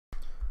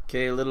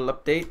Okay, a little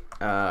update.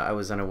 I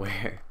was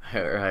unaware,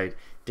 or I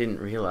didn't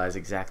realize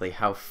exactly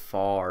how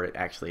far it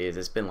actually is.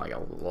 It's been like a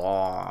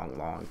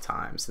long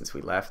time since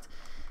we left.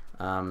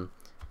 And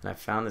I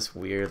found this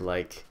weird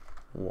like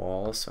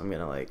wall, so I'm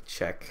gonna like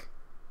check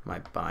my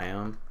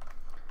biome.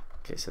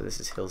 Okay, so this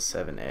is Hill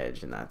 7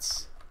 Edge, and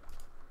it's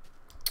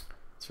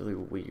really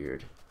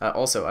weird.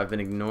 Also, I've been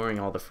ignoring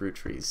all the fruit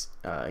trees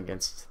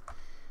against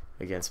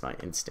my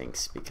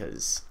instincts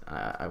because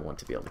I want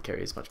to be able to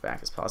carry as much back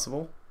as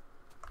possible,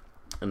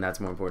 and that's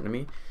more important to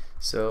me.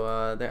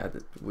 So they had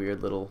this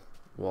weird little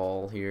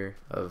wall here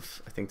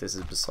of, I think this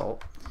is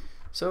basalt.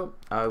 So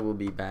I will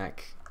be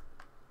back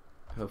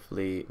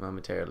hopefully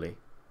momentarily,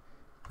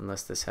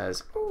 unless this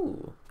has,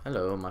 ooh,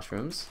 hello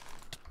mushrooms.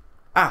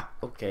 Ah,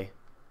 okay.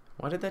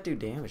 Why did that do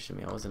damage to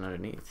me? I wasn't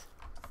underneath.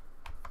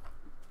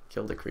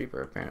 Killed a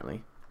creeper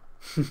apparently.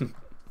 See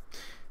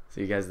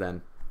you guys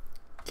then.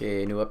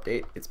 Okay, new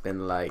update. It's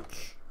been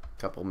like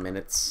a couple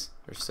minutes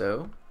or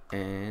so,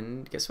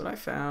 and guess what I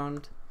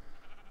found?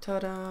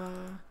 Ta-da!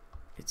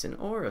 It's an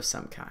ore of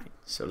some kind.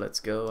 So let's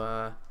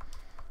go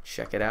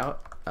check it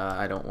out.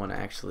 I don't want to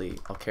actually,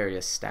 I'll carry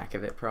a stack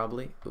of it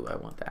probably. Ooh, I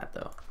want that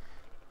though.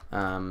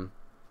 I'll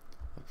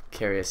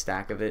carry a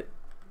stack of it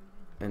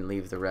and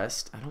leave the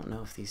rest. I don't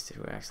know if these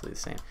two are actually the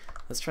same.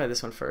 Let's try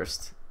this one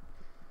first.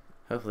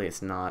 Hopefully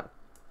it's not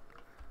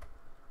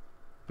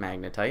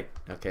magnetite.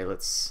 Okay,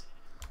 let's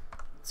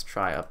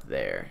try up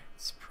there.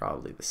 It's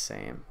probably the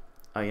same.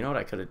 Oh, you know what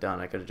I could have done?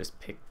 I could have just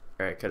picked,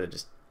 or I could have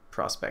just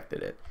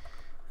prospected it,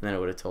 and then it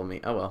would have told me,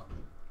 oh well,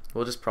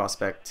 we'll just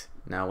prospect.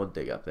 Now we'll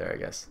dig up there, I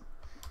guess.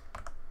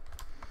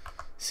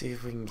 See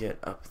if we can get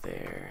up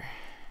there,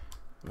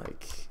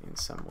 like in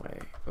some way.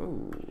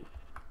 Ooh,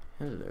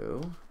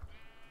 hello,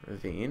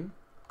 ravine.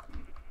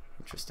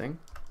 Interesting.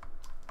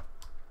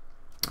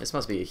 This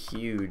must be a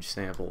huge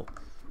sample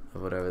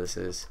of whatever this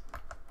is.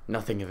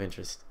 Nothing of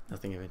interest.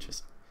 Nothing of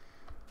interest.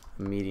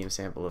 A medium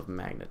sample of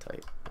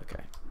magnetite.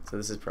 Okay, so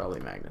this is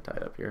probably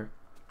magnetite up here.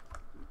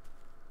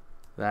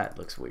 That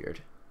looks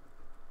weird.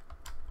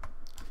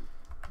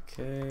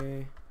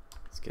 Okay,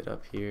 let's get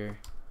up here.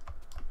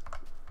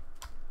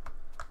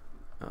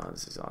 Oh,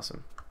 this is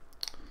awesome.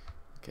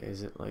 Okay,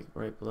 is it like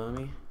right below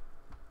me?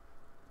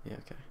 Yeah,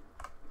 okay.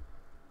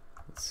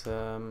 Let's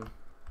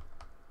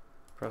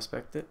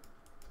prospect it.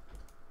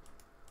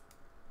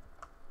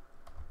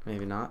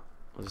 Maybe not.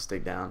 We'll just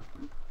dig down.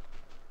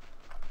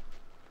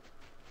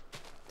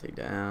 Dig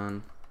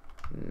down.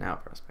 Now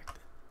prospect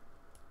it.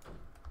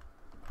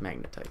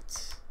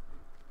 Magnetites.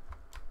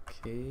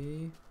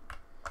 Okay.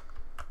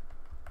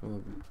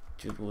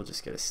 We'll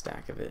just get a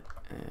stack of it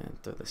and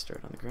throw this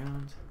dirt on the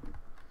ground.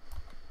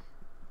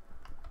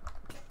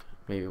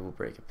 Maybe we'll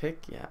break a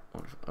pick. Yeah,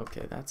 wonderful.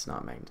 Okay, that's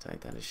not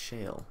magnetite. That is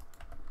shale.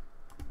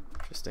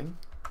 Interesting.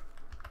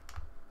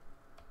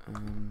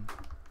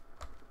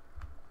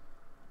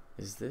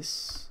 Is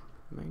this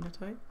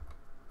magnetite?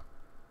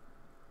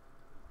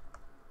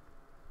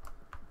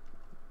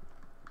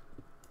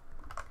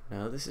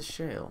 No, this is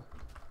shale.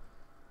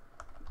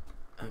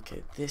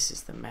 Okay, this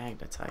is the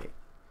magnetite.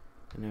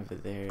 And over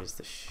there is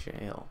the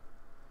shale,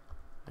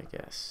 I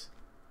guess.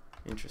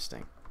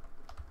 Interesting.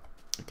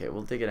 Okay,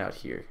 we'll dig it out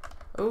here.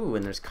 Oh,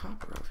 and there's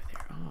copper over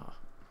there. Oh,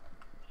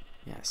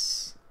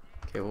 yes.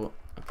 Okay, well,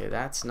 okay,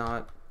 that's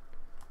not...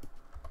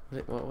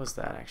 What was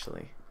that,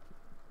 actually?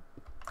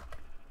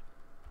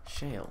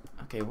 Shale.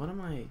 Okay, what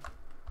am I...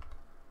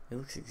 It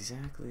looks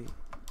exactly...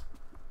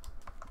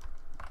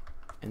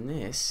 And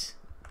this,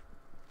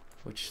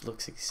 which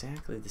looks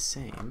exactly the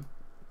same...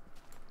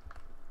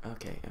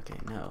 Okay, okay,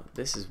 no.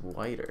 This is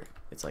whiter.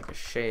 It's like a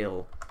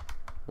shale,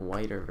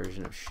 whiter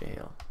version of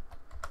shale.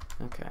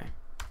 Okay.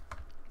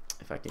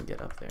 If I can get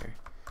up there.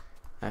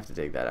 I have to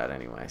dig that out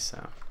anyway,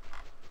 so.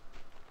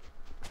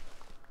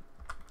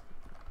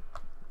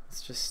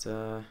 Let's just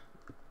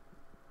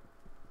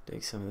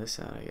dig some of this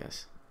out, I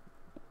guess.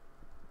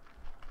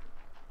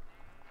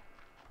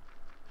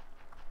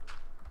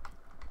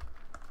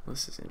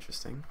 This is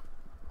interesting.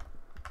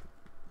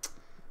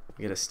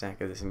 We get a stack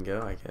of this and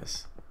go, I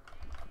guess.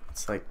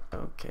 It's like,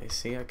 okay,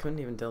 see, I couldn't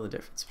even tell the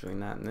difference between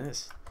that and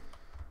this.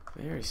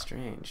 Very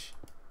strange.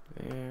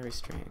 Very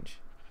strange.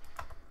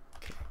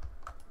 Okay.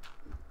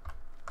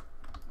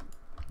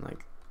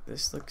 Like,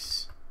 this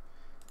looks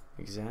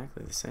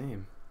exactly the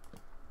same.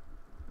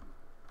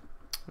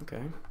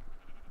 Okay.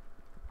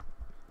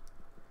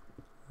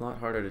 A lot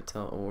harder to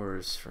tell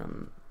ores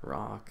from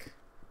rock.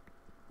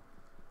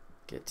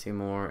 Get two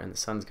more, and the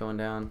sun's going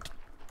down.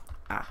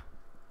 Ah,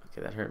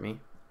 okay, that hurt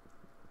me.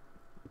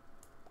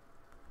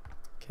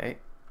 Okay,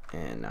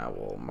 and now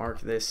we'll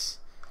mark this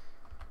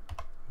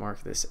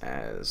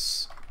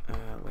as,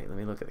 wait, let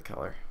me look at the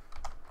color.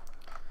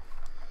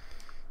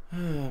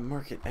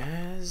 Mark it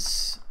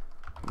as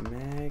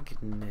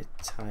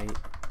magnetite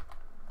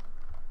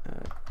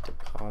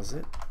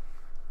deposit.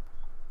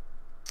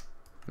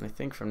 And I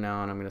think from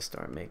now on I'm going to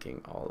start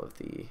making all of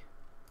the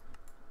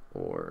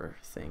ore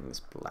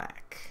things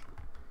black,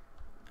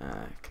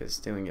 because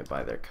doing it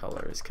by their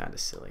color is kind of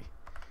silly.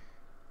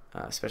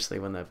 Especially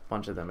when a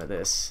bunch of them are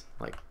this,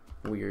 like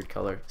weird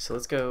color. So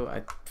let's go,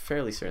 I'm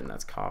fairly certain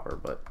that's copper,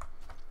 but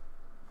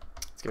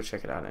let's go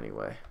check it out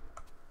anyway.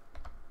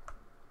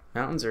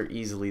 Mountains are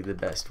easily the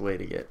best way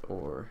to get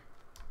ore.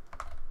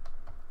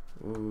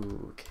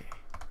 Ooh, okay.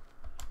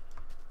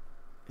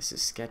 This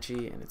is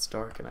sketchy and it's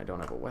dark and I don't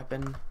have a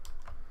weapon.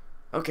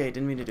 Okay,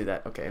 didn't mean to do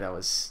that. Okay, that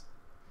was...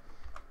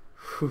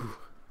 Whew.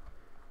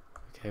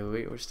 Okay,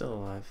 we're still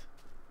alive.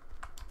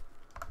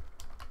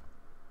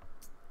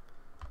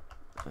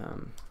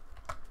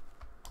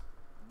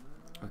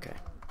 Okay.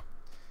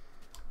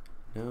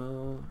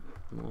 No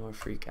more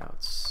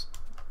freakouts.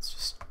 Let's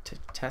just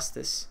test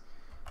this.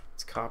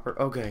 It's copper.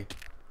 Okay,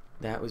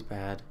 that was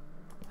bad.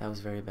 That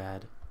was very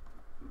bad.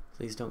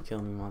 Please don't kill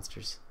me,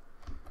 monsters.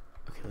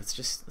 Okay, let's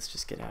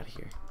just get out of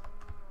here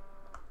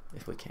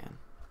if we can.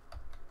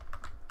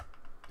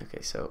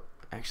 Okay, so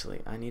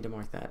actually, I need to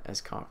mark that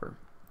as copper,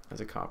 as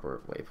a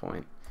copper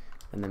waypoint,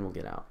 and then we'll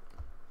get out.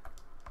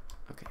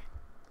 Okay,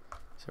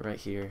 so right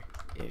here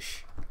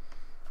ish.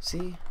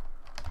 See,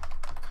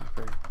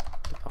 copper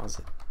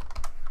deposit.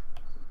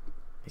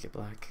 Make it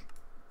black.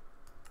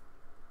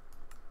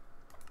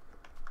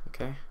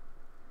 Okay.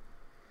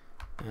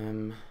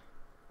 And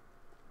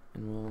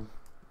we'll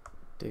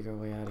dig our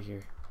way out of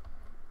here.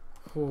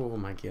 Oh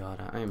my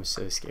god, I am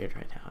so scared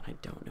right now, and I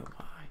don't know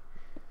why.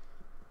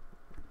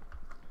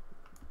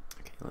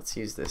 Okay, let's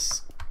use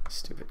this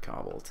stupid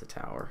cobble to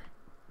tower.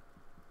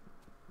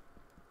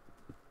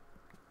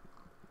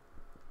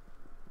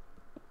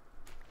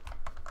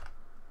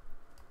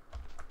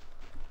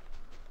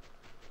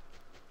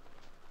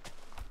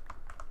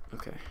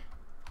 Okay.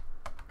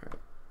 Alright,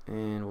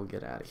 and we'll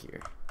get out of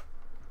here.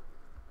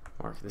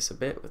 Mark this a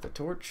bit with a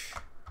torch.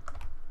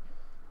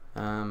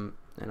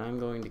 And I'm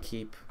going to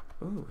keep...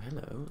 Oh,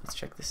 hello. Let's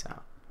check this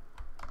out.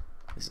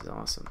 This is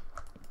awesome.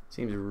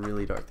 Seems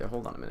really dark there.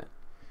 Hold on a minute.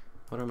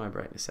 What are my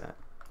brightness at?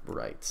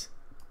 Bright.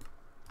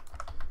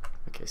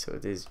 Okay, so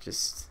it is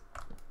just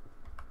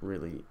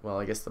really... Well,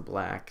 I guess the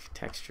black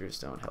textures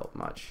don't help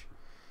much.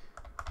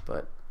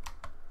 But,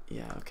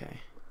 yeah, okay.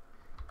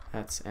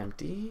 That's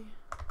empty.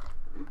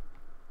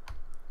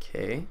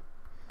 Okay.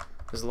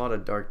 There's a lot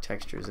of dark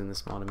textures in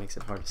this mod. It makes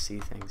it hard to see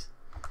things.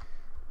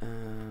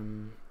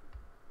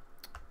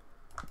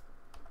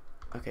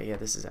 Okay, yeah,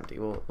 this is empty.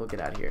 We'll get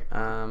out of here.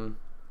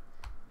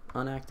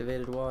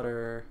 Unactivated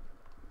water.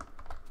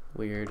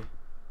 Weird.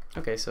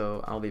 Okay,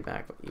 so I'll be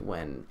back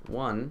when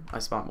 1, I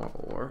spot more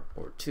ore,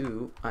 or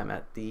 2, I'm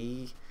at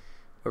the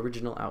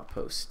original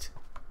outpost.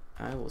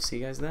 I will see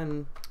you guys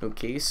then.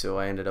 Okay, so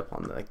I ended up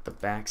on the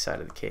back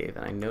side of the cave,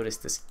 and I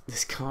noticed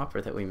this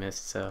copper that we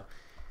missed. So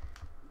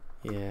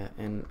yeah,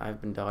 and I've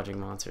been dodging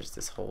monsters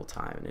this whole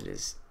time, and it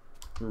is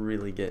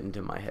really getting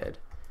to my head.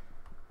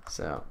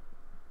 So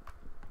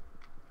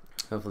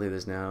hopefully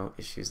there's no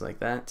issues like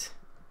that.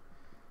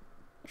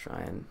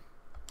 Try and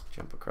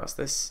jump across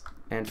this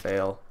and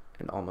fail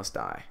and almost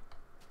die.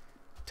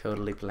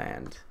 Totally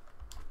planned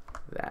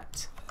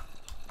that.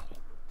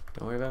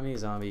 Don't worry about me,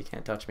 zombie. You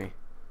can't touch me.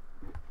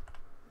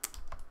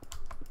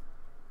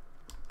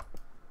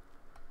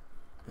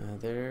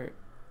 There,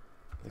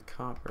 the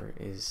copper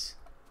is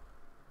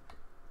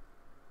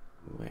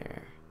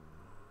where?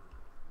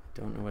 I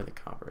don't know where the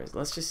copper is.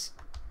 Let's just...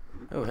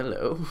 Oh,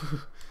 hello.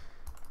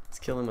 Let's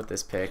kill him with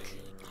this pick.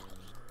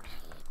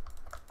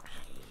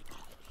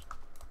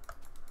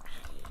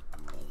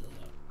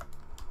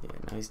 Yeah,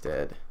 now he's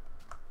dead.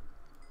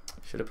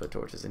 Should have put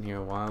torches in here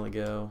a while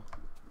ago.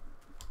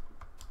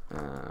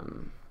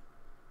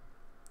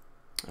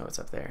 Oh, it's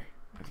up there.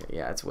 Okay,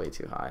 yeah, it's way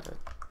too high to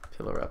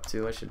pillar up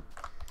to. I should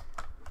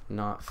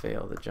not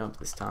fail the jump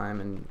this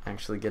time and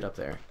actually get up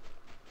there.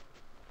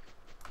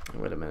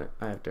 Wait a minute,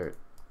 I have dirt.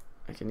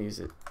 I can use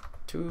it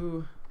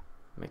to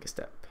make a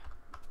step.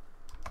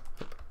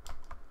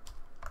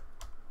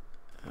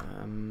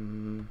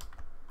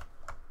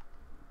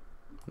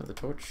 Another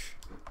torch.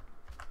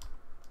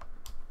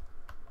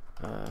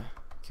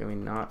 Can we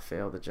not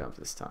fail the jump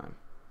this time?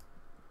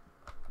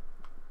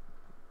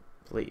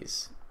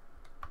 Please.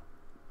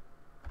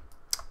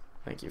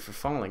 Thank you for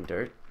falling,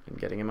 dirt, and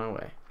getting in my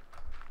way.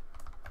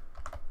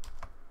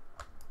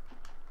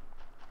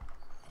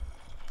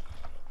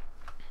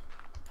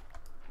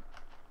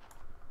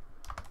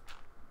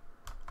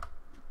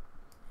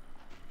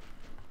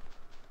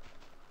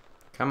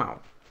 Come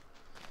on.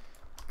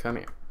 Come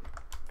here.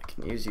 I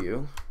can use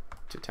you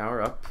to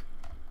tower up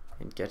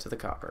and get to the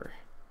copper.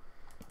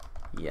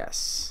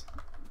 Yes.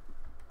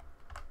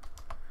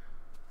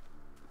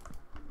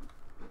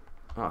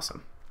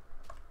 Awesome.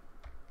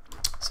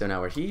 So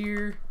now we're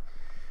here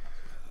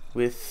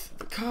with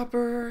the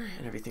copper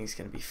and everything's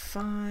gonna be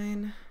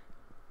fine.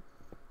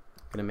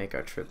 Gonna make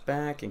our trip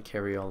back and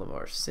carry all of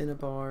our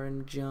cinnabar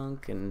and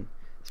junk, and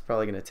it's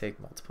probably gonna take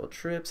multiple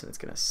trips and it's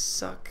gonna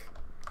suck.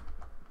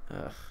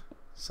 Ugh,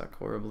 suck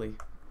horribly.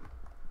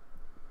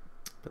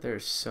 But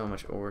there's so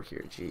much ore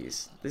here,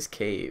 jeez. This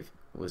cave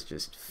was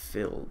just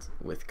filled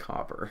with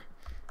copper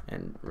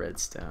and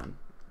redstone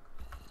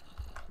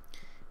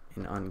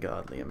in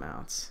ungodly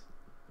amounts.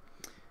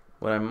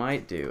 What I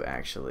might do,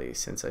 actually,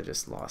 since I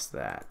just lost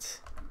that,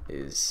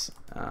 is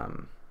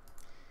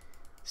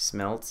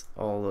smelt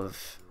all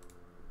of...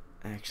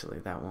 Actually,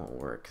 that won't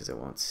work because it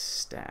won't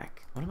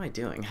stack. What am I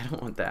doing? I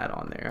don't want that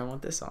on there. I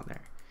want this on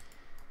there.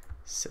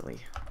 Silly.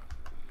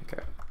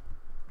 Okay.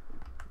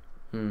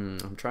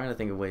 I'm trying to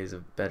think of ways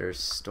of better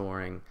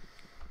storing.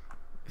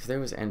 If there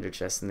was ender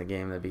chests in the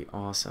game, that'd be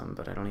awesome,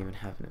 but I don't even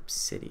have an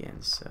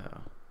obsidian, so...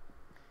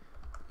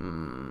 I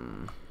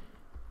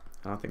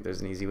don't think there's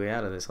an easy way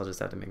out of this. I'll just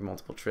have to make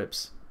multiple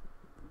trips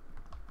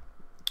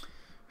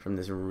from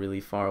this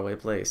really far away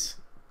place.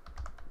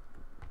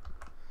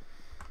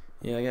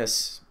 Yeah, I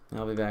guess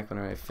I'll be back when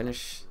I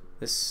finish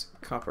this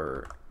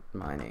copper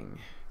mining.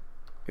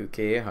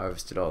 Okay, I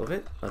harvested all of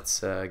it. Let's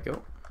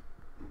go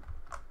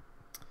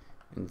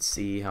and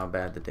see how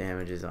bad the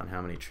damage is on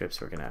how many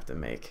trips we're gonna have to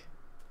make.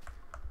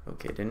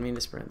 Okay, didn't mean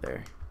to sprint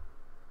there.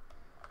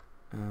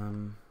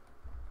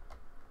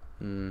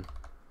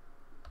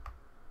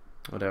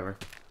 Whatever.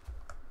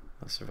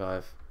 I'll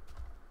survive.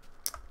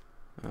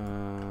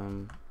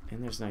 And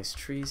there's nice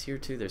trees here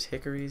too. There's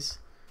hickories.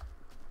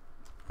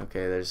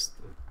 Okay, there's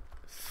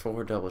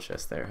 4 double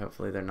chests there.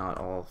 Hopefully they're not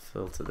all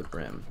filled to the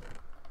brim.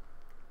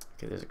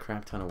 Okay, there's a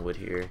crap ton of wood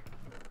here.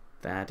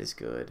 That is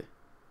good.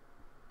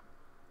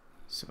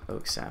 Some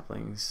oak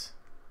saplings.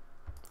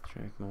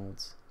 Track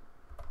molds.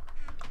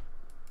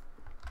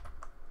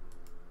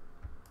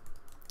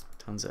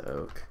 Tons of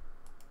oak.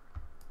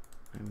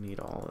 I need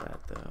all of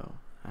that though.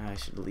 I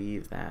should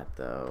leave that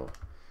though.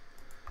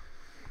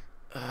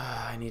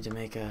 I need to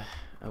make a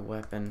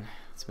weapon.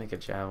 Let's make a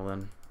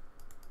javelin.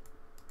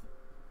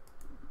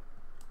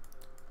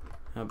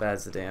 How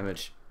bad's the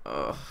damage?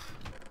 Ugh.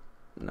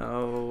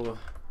 No.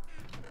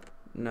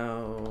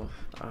 No.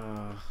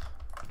 Ugh.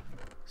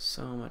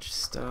 So much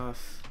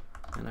stuff.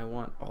 And I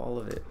want all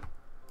of it.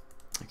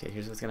 Okay,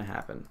 here's what's gonna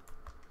happen.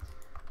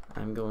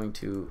 I'm going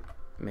to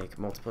make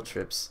multiple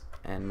trips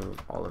and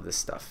move all of this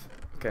stuff.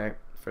 Okay,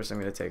 first I'm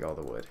gonna take all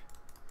the wood,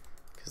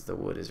 because the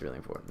wood is really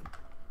important.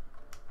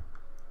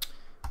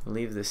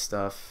 Leave this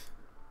stuff.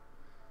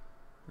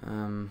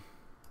 Leave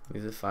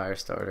the fire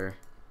starter.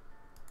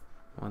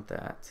 Want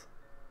that.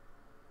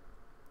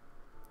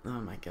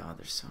 Oh my god,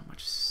 there's so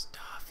much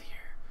stuff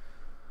here.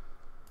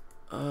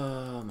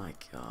 Oh my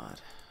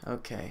god.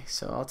 Okay,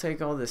 so I'll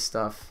take all this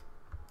stuff,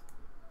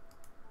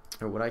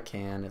 or what I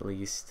can at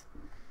least,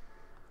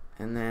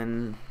 and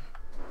then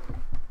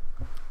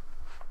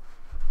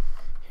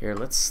here,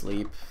 let's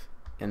sleep,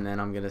 and then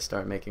I'm gonna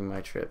start making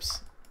my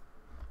trips.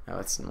 Oh,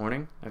 it's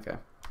morning? Okay.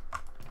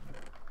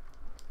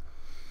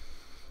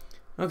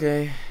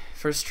 Okay,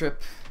 first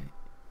trip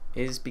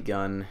is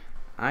begun.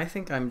 I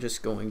think I'm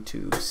just going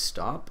to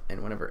stop,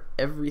 and whenever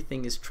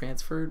everything is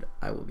transferred,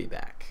 I will be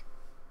back.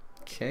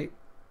 Okay.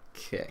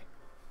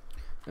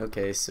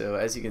 Okay, so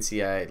as you can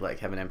see, I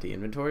have an empty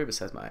inventory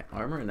besides my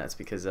armor, and that's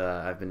because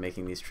I've been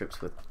making these trips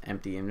with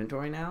empty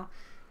inventory now.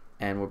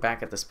 And we're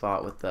back at the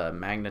spot with the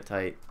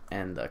magnetite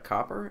and the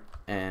copper,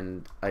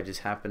 and I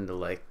just happened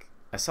to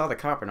I saw the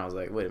copper and I was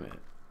like, wait a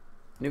minute,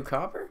 new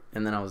copper?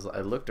 And then I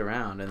looked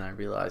around and I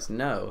realized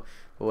no,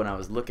 but when I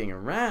was looking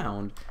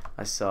around,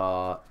 I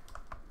saw,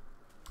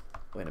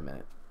 wait a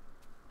minute,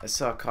 I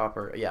saw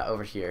copper, yeah,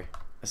 over here.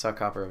 I saw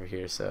copper over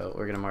here, so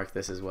we're gonna mark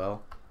this as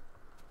well.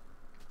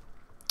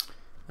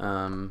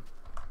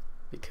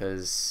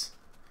 Because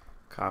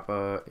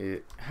copper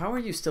how are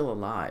you still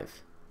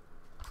alive?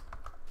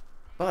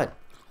 Bud.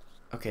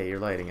 Okay, you're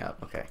lighting up.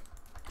 Okay.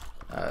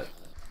 I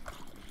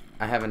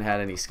haven't had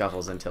any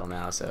scuffles until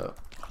now, so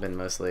been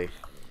mostly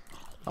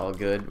all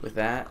good with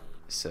that.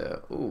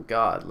 So, oh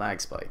god,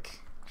 lag spike.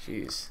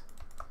 Jeez.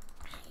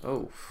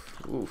 Oh,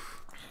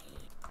 oof.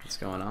 What's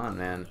going on,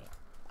 man?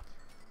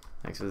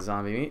 Thanks for the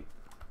zombie meat.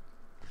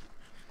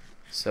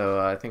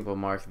 So I think we'll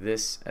mark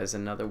this as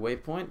another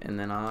waypoint, and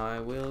then I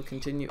will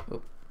continue.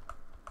 Oh,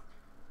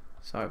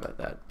 sorry about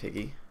that,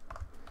 piggy.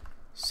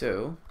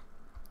 So,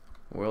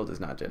 world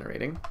is not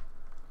generating.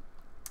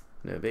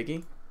 No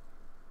biggie.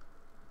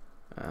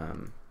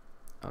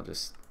 I'll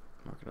just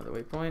mark another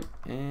waypoint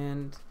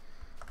and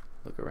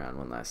look around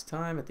one last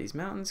time at these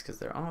mountains because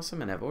they're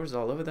awesome and have ores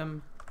all over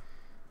them.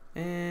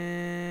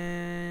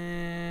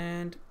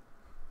 And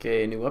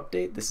okay, new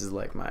update. This is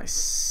like I'm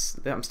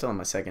still on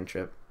my second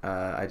trip.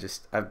 I've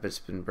just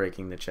been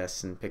breaking the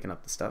chests and picking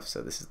up the stuff.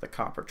 So this is the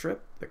copper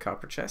trip, the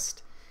copper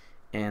chest,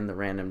 and the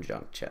random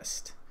junk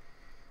chest.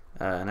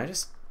 And I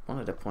just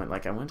wanted to point,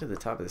 I went to the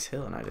top of this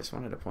hill and I just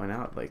wanted to point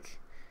out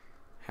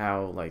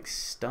how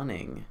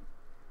stunning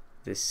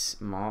this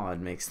mod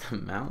makes the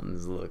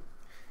mountains look.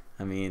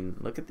 I mean,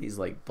 look at these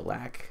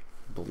black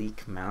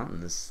bleak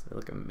mountains. They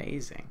look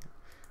amazing.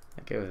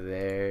 Over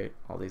there,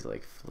 all these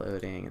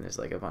floating, and there's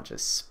a bunch of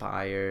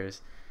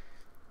spires.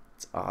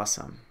 It's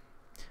awesome.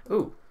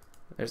 Ooh,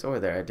 there's ore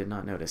there. I did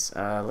not notice.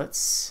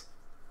 Let's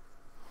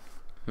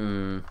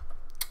well,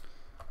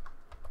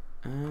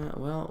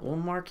 we'll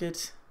mark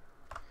it.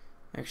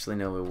 Actually,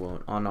 no, we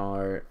won't. On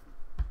our,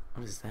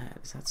 what is that?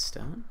 Is that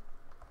stone?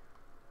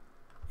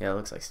 Yeah, it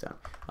looks like stone.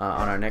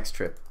 On our next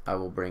trip, I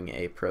will bring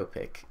a pro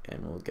pick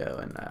and we'll go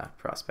and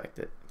prospect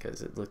it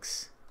because it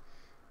looks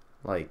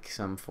like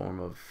some form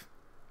of,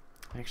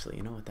 actually,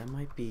 you know what, that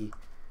might be,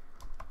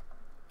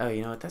 oh,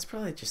 you know what, that's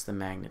probably just the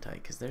magnetite,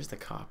 because there's the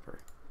copper.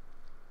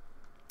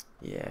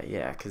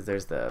 Yeah, because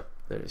there's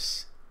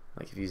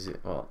like, if you zoom,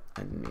 well,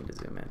 I didn't mean to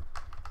zoom in.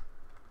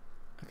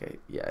 Okay,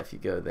 yeah, if you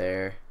go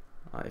there,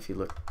 if you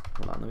look,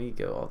 hold on, let me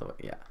go all the way,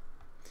 yeah.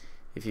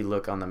 If you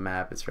look on the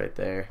map, it's right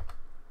there.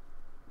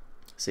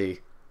 See,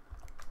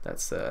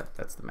 that's the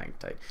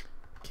magnetite.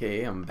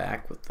 Okay, I'm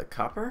back with the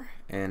copper,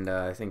 and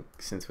I think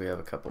since we have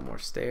a couple more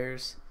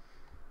stairs,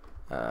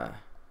 I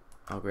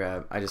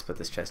just put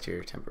this chest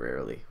here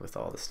temporarily with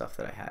all the stuff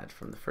that I had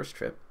from the first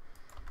trip.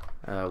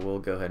 We'll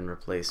go ahead and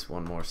replace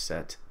one more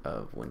set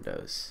of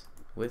windows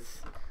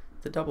with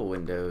the double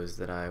windows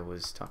that I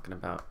was talking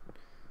about.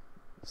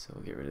 So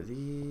we'll get rid of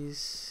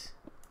these.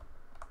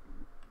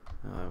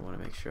 I want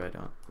to make sure I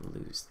don't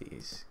lose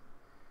these,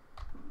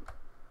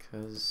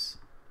 because,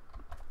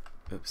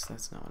 oops,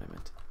 that's not what I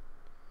meant.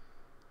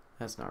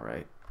 That's not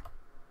right.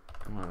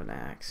 I don't have an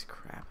axe.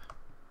 Crap.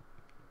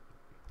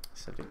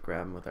 Just have to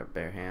grab them with our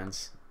bare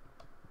hands.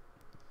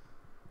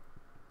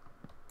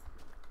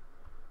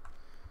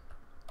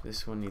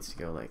 This one needs to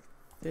go like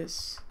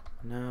this.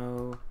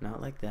 No,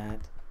 not like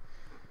that.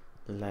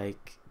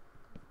 Like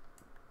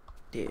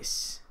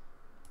this.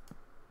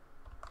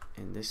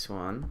 And this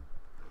one,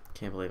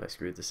 can't believe I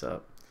screwed this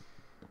up.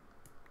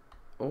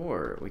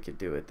 Or we could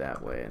do it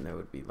that way, and there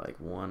would be like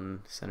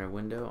one center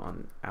window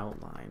on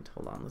outlined.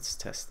 Hold on, let's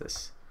test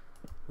this.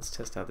 Let's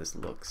test how this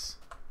looks.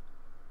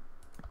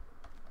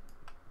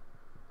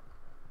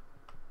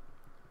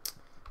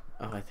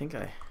 Oh, I think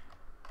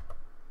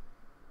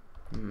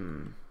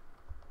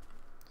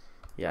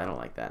yeah, I don't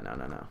like that.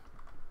 No.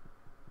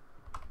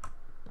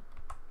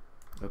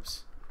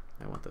 Oops,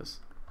 I want those.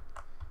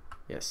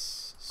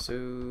 Yes,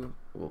 so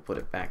we'll put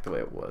it back the way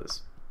it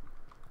was.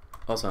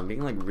 Also, I'm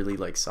being like really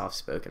like soft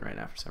spoken right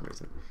now for some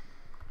reason.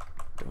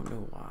 Don't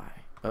know why.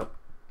 Oh,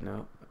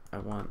 no, I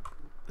want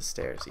the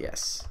stairs.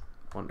 Yes,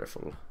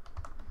 wonderful.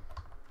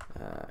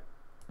 Like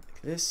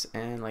this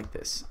and like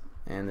this.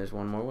 And there's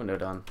one more window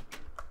done.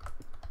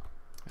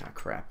 Ah,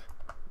 crap.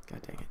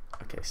 God dang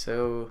it. Okay,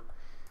 so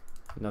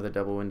another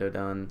double window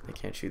done. They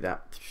can't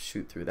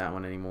shoot through that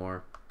one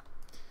anymore.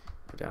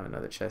 Put down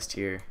another chest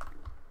here.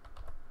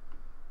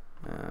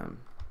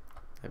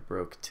 I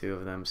broke 2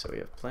 of them, so we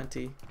have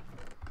plenty.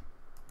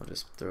 I'll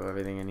just throw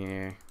everything in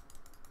here.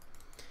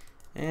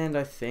 And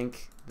I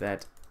think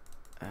that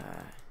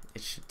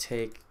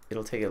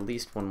it'll take at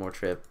least one more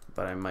trip,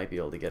 but I might be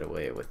able to get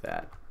away with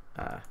that.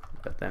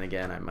 But then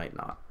again, I might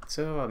not.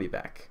 So I'll be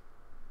back.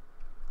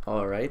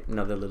 Alright,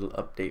 another little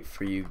update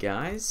for you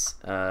guys.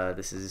 I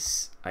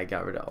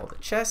got rid of all the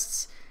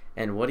chests,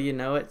 and what do you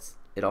know,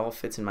 it all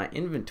fits in my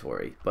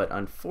inventory. But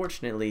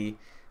unfortunately,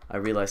 I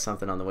realized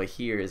something on the way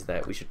here is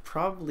that we should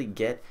probably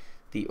get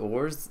the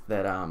ores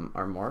that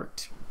are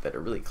marked that are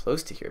really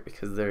close to here,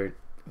 because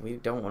we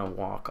don't want to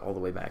walk all the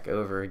way back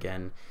over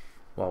again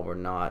while we're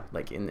not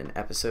like in an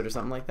episode or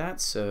something like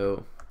that.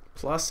 So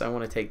plus I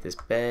want to take this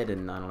bed,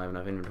 and I don't have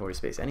enough inventory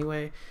space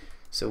anyway,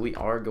 so we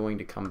are going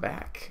to come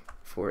back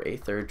for a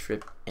 3rd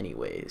trip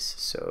anyways.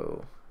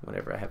 So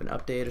whenever I have an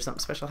update or something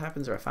special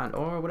happens, or I find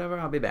ore or whatever,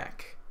 I'll be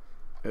back.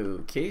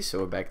 Okay, so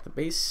we're back at the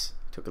base.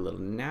 Took a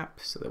little nap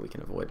so that we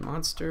can avoid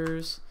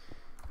monsters.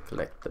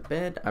 Collect the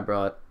bed. I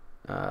brought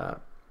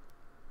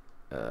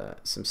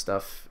some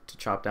stuff to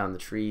chop down the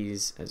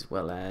trees, as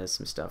well as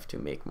some stuff to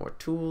make more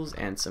tools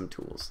and some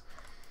tools.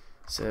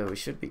 So we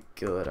should be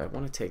good. I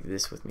want to take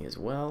this with me as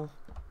well.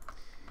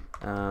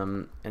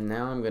 And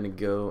now I'm going to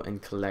go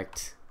and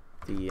collect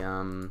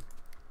the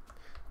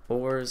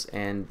ores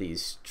and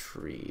these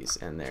trees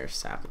and their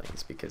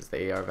saplings, because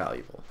they are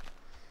valuable.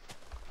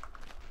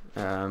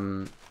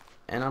 And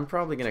I'm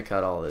probably gonna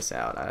cut all this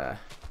out.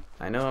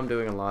 I know I'm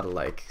doing a lot of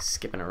like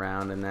skipping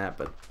around and that,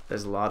 but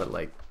there's a lot of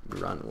like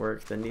grunt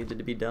work that needed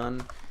to be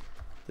done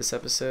this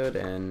episode,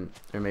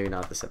 or maybe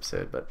not this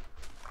episode, but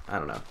I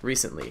don't know,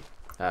 recently,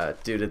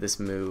 due to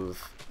this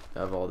move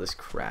of all this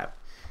crap.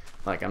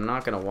 Like, I'm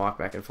not gonna walk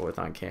back and forth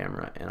on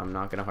camera, and I'm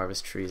not gonna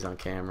harvest trees on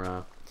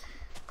camera.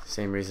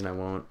 Same reason I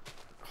won't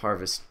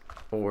harvest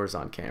ores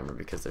on camera,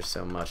 because there's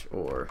so much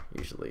ore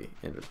usually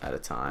at a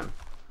time.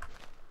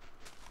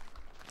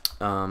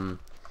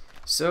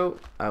 So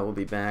I will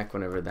be back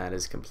whenever that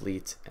is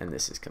complete and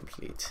this is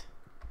complete.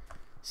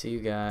 See you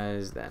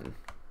guys then.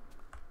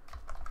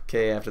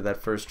 Okay, after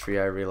that first tree,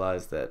 I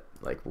realized that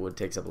like wood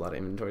takes up a lot of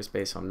inventory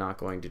space, so I'm not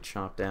going to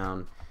chop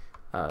down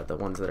the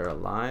ones that are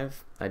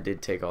alive. I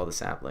did take all the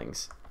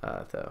saplings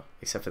though,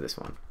 except for this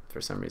one.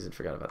 For some reason,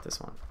 forgot about this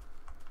one.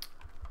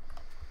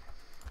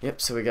 Yep,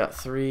 so we got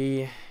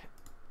 3.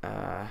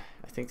 I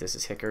think this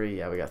is hickory.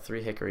 Yeah, we got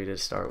 3 hickory to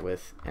start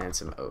with, and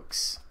some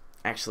oaks.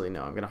 Actually,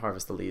 no, I'm going to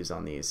harvest the leaves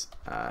on these,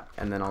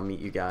 and then I'll meet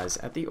you guys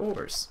at the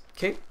ores.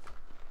 Okay.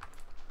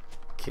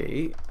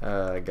 Okay,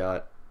 I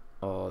got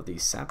all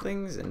these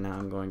saplings, and now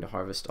I'm going to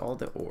harvest all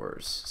the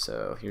ores.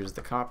 So here's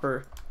the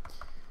copper,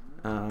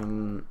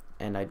 and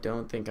I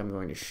don't think I'm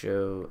going to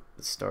show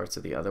the starts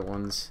of the other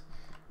ones.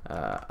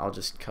 I'll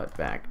just cut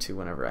back to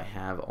whenever I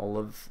have all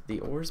of the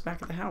ores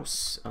back at the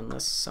house,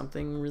 unless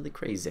something really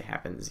crazy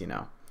happens, you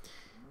know.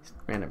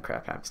 Random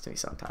crap happens to me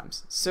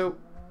sometimes. So,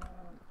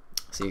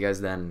 see you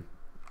guys then.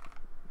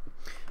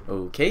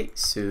 Okay,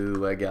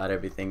 so I got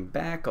everything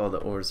back. All the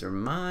ores are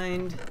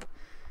mined.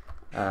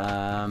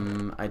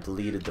 I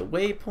deleted the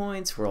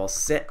waypoints. We're all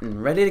set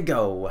and ready to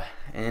go.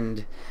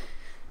 And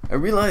I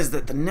realized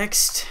that the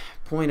next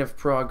point of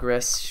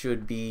progress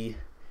should be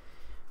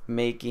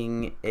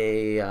making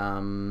a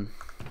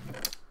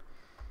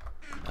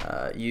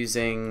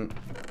using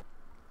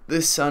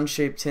this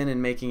sun-shaped tin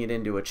and making it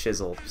into a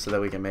chisel so that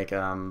we can make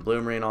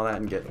bloomery and all that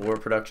and get ore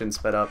production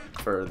sped up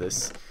for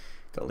this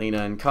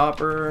galena and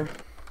copper,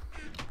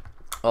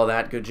 all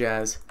that good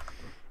jazz.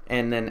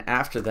 And then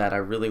after that, I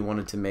really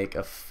wanted to make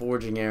a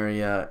forging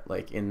area,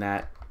 like in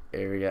that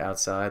area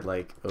outside,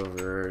 like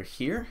over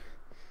here.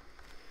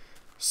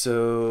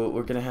 So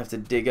we're gonna have to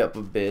dig up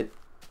a bit.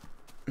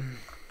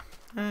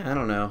 I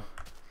don't know.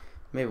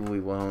 Maybe we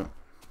won't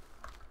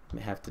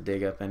have to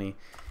dig up any.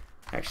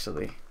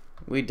 Actually,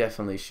 we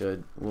definitely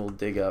should. We'll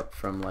dig up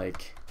from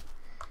like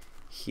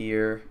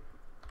here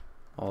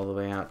all the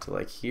way out to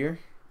like here,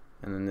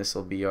 and then this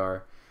will be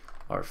our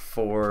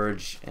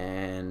forge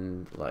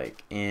and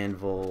like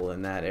anvil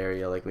in that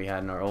area like we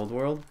had in our old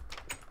world.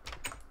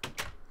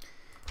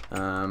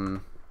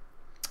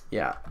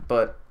 Yeah,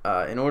 but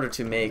in order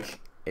to make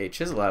a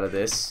chisel out of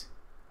this,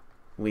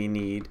 we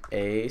need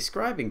a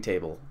scribing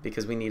table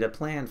because we need a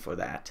plan for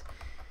that.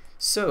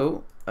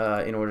 So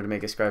in order to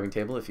make a scribing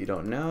table, if you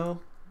don't know,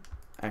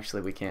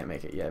 actually we can't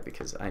make it yet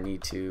because I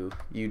need to,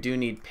 you do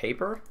need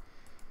paper.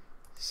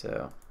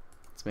 So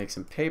let's make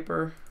some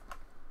paper.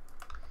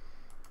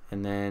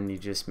 And then you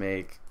just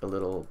make a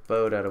little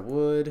boat out of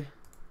wood,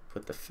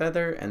 put the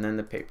feather and then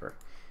the paper,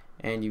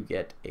 and you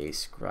get a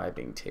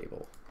scribing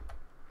table.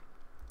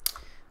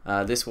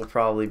 This will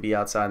probably be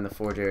outside in the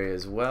forge area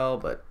as well,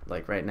 but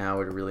like right now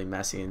we're really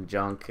messy and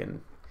junk,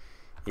 and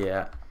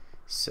yeah,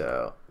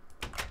 so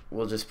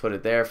we'll just put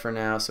it there for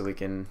now so we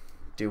can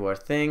do our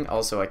thing.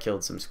 Also, I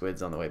killed some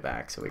squids on the way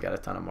back, so we got a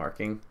ton of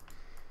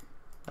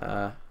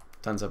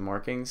tons of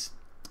markings.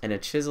 And a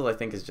chisel I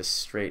think is just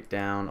straight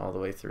down all the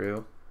way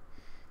through,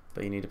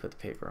 but you need to put the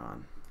paper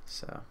on.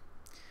 So,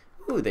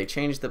 ooh, they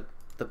changed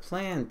the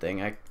plan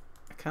thing. I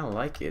kind of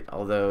like it,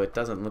 although it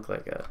doesn't look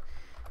like a,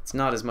 it's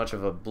not as much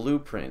of a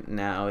blueprint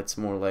now. It's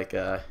more like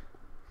a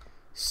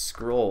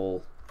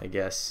scroll, I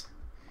guess.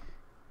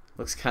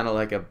 Looks kind of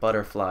like a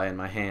butterfly in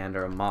my hand,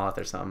 or a moth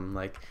or something,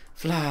 like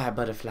fly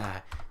butterfly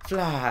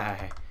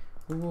fly.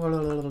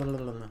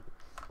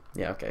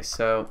 Yeah, okay,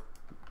 so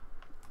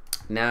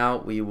now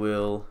we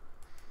will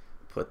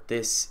put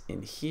this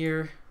in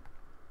here,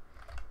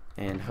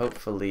 and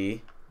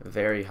hopefully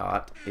very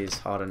hot is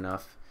hot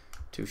enough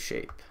to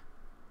shape.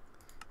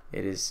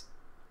 It is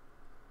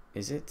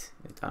it?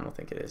 I don't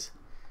think it is.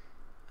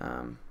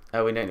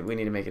 Oh, we need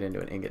to make it into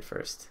an ingot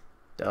first.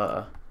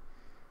 Duh.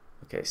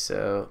 Okay,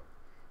 so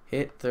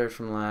hit third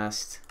from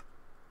last,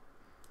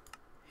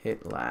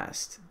 hit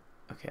last.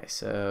 Okay,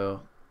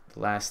 so the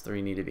last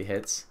three need to be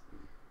hits.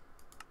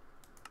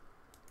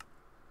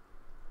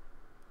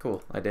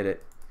 Cool, I did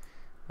it.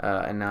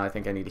 And now I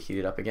think I need to heat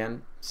it up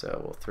again.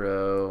 So we'll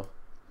throw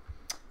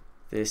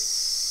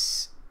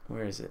this,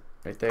 where is it?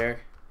 Right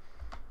there,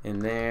 in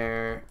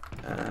there.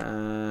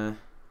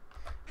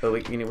 But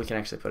we can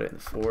actually put it in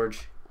the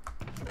forge.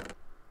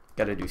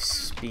 Gotta do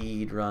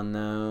speed run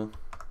though.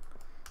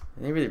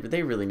 And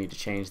they really need to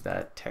change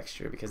that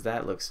texture because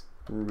that looks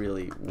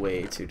really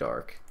way too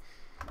dark.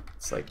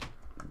 It's like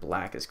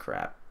black as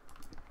crap.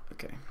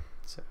 Okay,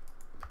 so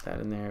put that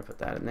in there, put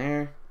that in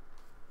there.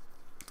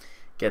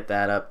 Get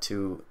that up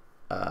to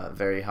a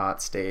very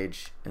hot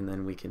stage, and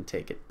then we can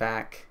take it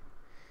back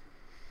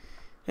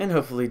and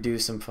hopefully do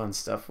some fun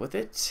stuff with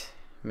it.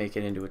 Make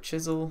it into a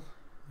chisel,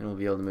 and we'll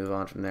be able to move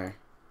on from there.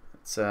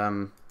 It's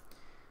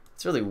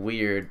really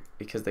weird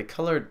because they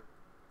colored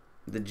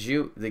the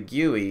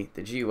GUI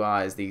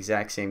is the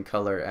exact same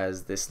color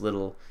as the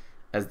little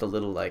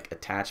like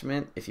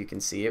attachment, if you can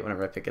see it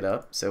whenever I pick it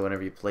up. So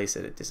whenever you place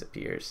it, it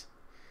disappears.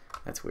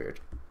 That's weird.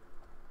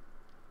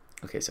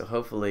 Okay, so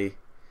hopefully,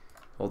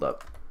 hold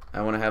up.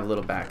 I want to have a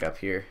little backup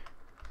here.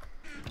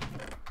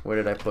 Where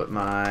did I put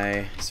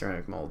my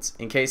ceramic molds?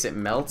 In case it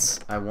melts,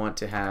 I want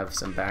to have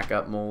some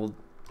backup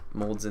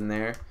molds in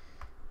there,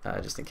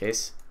 just in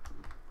case.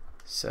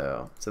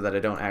 So that I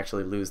don't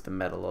actually lose the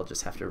metal, I'll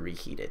just have to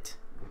reheat it.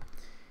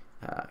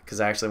 Because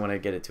I actually want to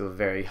get it to a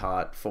very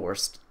hot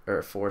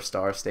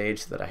 4-star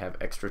stage so that I have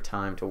extra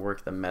time to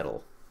work the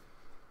metal.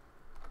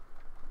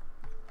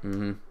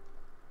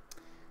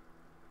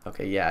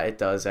 Okay, yeah, it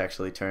does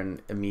actually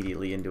turn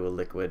immediately into a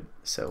liquid,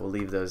 so we'll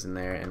leave those in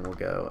there and we'll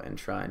go and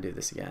try and do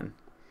this again.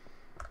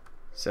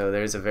 So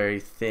there's a very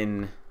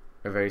thin,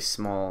 or very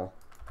small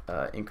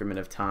increment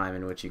of time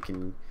in which you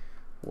can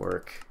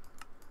work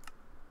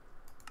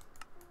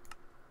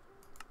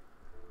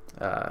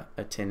a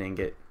tin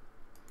ingot.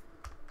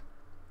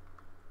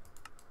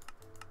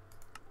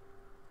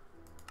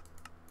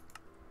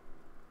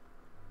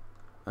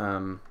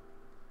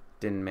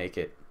 didn't make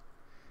it.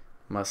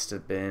 Must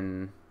have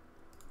been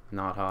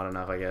not hot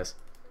enough, I guess.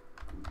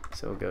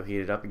 So we'll go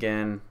heat it up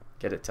again,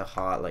 get it to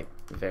hot, like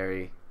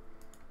very,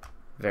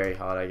 very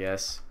hot, I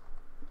guess.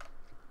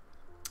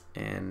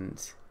 And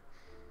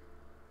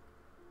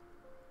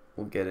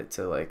we'll get it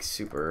to like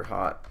super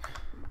hot.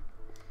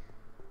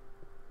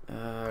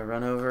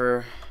 Run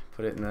over,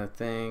 put it in the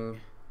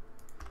thing.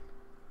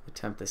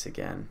 Attempt this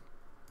again.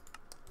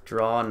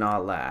 Draw,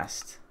 not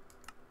last.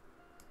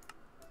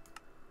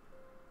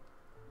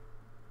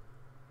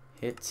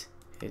 Hit,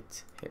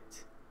 hit,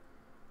 hit.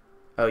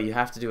 Oh, you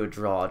have to do a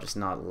draw, just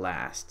not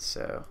last.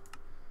 So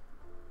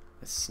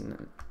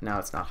now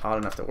it's not hot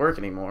enough to work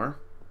anymore.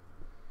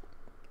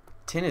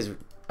 Tin is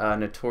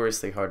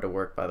notoriously hard to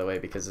work, by the way,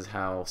 because of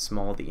how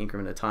small the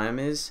increment of time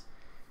is.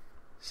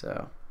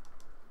 So,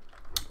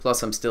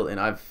 plus I'm still in.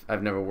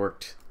 I've never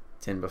worked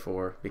tin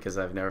before because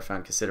I've never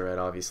found cassiterite,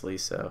 obviously.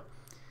 So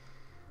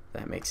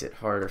that makes it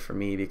harder for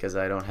me because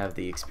I don't have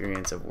the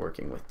experience of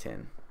working with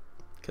tin.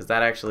 Because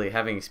that actually,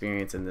 having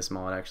experience in this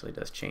mod actually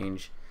does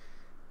change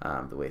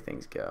the way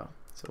things go.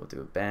 So we'll do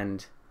a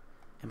bend.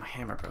 And my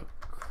hammer broke.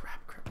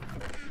 Crap, crap,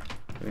 crap.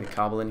 Have any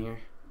cobble in here?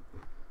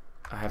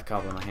 I have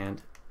cobble in my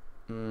hand.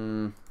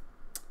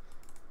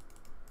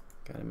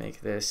 Gotta make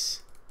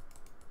this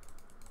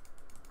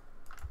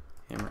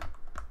hammer.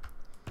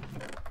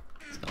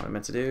 That's not what I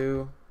meant to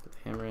do. Put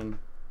the hammer in.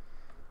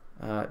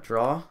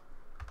 Draw.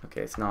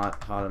 Okay, it's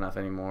not hot enough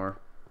anymore.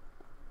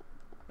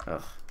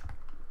 Ugh.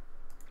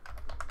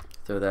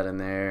 Throw that in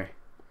there.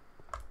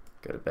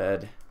 Go to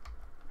bed.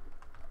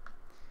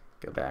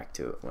 Go back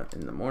to it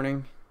in the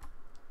morning.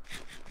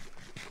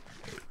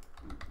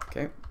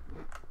 Okay.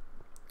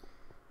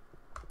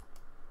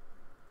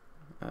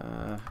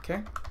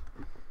 Okay.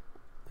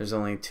 There's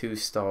only 2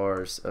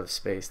 stars of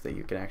space that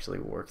you can actually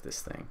work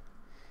this thing.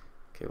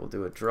 Okay, we'll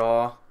do a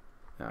draw.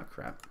 Oh,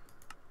 crap.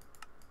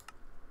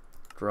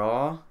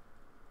 Draw.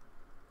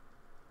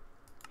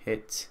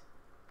 Hit.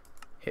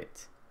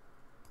 Hit.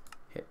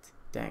 Hit.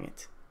 Dang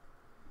it.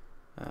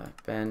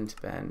 Bend,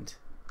 bend.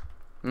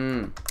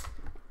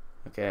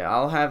 Okay,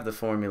 I'll have the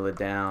formula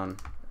down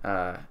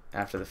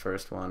after the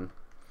first one,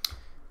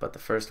 but the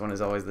first one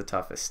is always the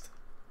toughest.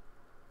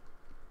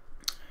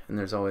 And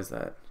there's always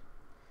that.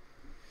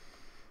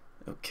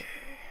 Okay.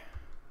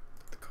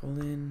 Put the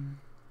coal in.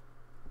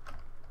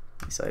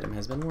 This item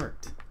has been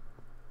worked.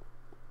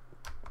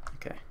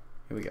 Okay,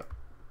 here we go.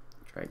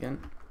 Try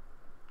again.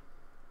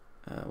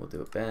 We'll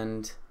do a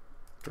bend,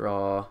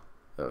 draw.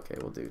 Okay,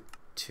 we'll do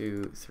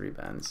 2, 3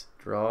 bends.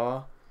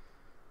 Draw,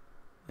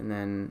 and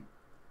then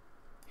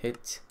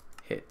hit,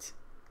 hit.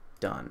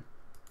 Done.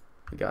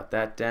 We got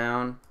that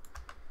down,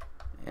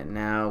 and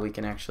now we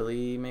can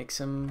actually make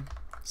some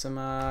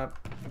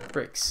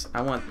bricks.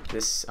 I want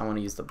this. I want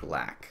to use the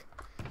black.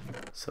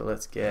 So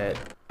let's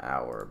get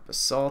our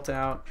basalt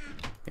out.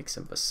 Make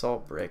some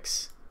basalt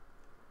bricks.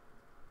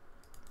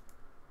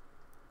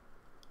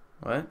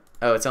 What?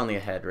 Oh, it's only a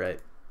head, right?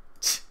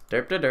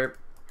 Derp to derp,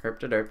 herp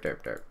to derp,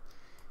 derp derp.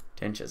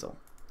 Tin chisel.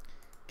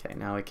 Okay,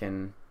 now we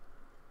can.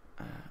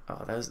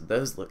 Oh,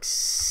 those look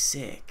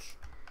sick.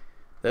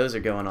 Those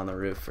are going on the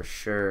roof for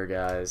sure,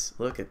 guys.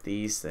 Look at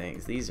these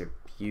things. These are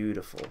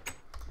beautiful.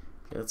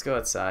 Okay, let's go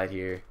outside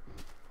here.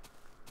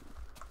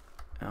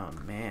 Oh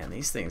man,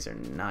 these things are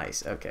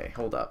nice. Okay,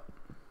 hold up.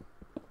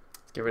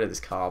 Let's get rid of this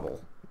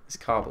cobble. This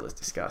cobble is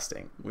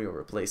disgusting. We are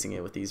replacing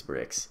it with these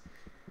bricks.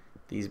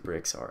 These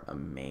bricks are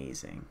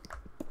amazing.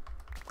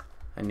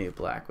 I knew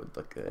black would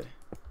look good.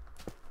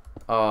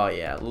 Oh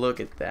yeah, look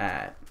at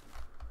that.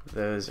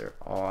 Those are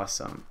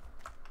awesome.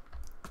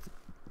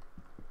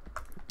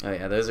 Oh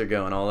yeah, those are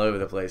going all over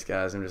the place,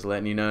 guys. I'm just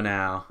letting you know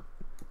now.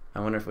 I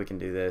wonder if we can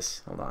do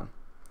this. Hold on.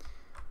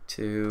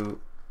 2.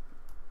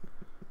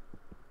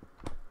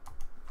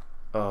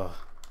 Oh,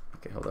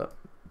 okay, hold up.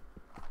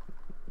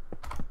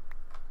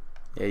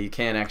 Yeah, you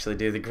can actually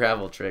do the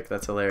gravel trick.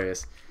 That's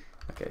hilarious.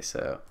 Okay,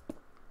 so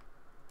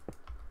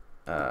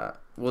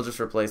we'll just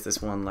replace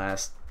this one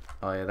last.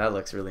 Oh yeah, that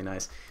looks really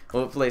nice.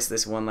 We'll replace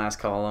this one last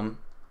column.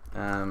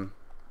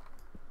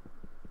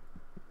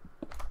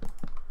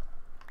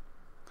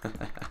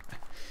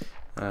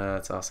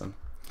 That's awesome.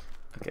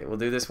 Okay, we'll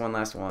do this one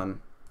last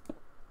one.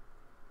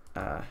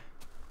 Oh,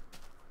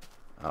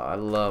 I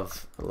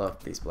love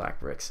these black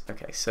bricks.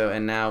 Okay, so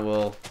and now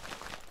we'll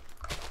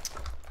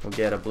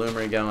get a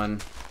bloomery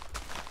going.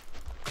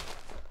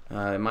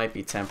 It might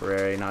be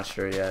temporary, not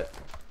sure yet.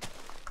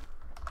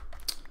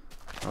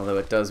 Although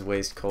it does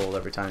waste coal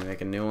every time you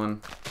make a new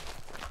one.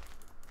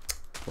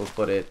 We'll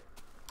put it.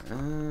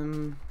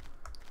 We'll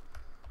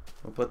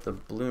put the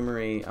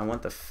bloomery. I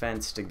want the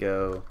fence to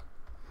go.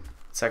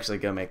 Let's actually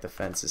go make the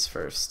fences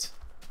first.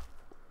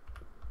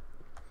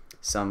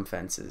 Some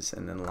fences,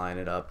 and then line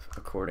it up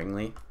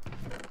accordingly.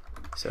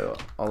 So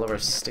all of our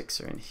sticks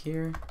are in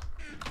here.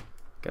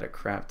 Got a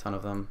crap ton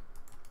of them.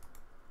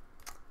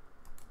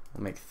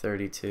 We'll make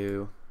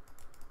 32,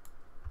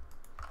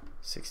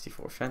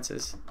 64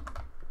 fences.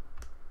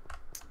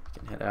 We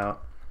can head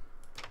out.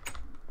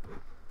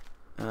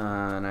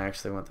 And I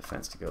actually want the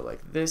fence to go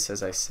like this,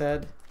 as I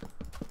said.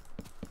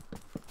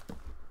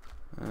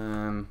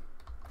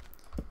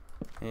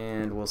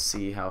 And we'll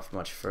see how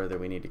much further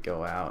we need to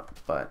go out,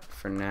 but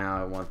for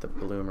now I want the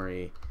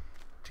bloomery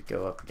to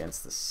go up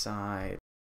against the side.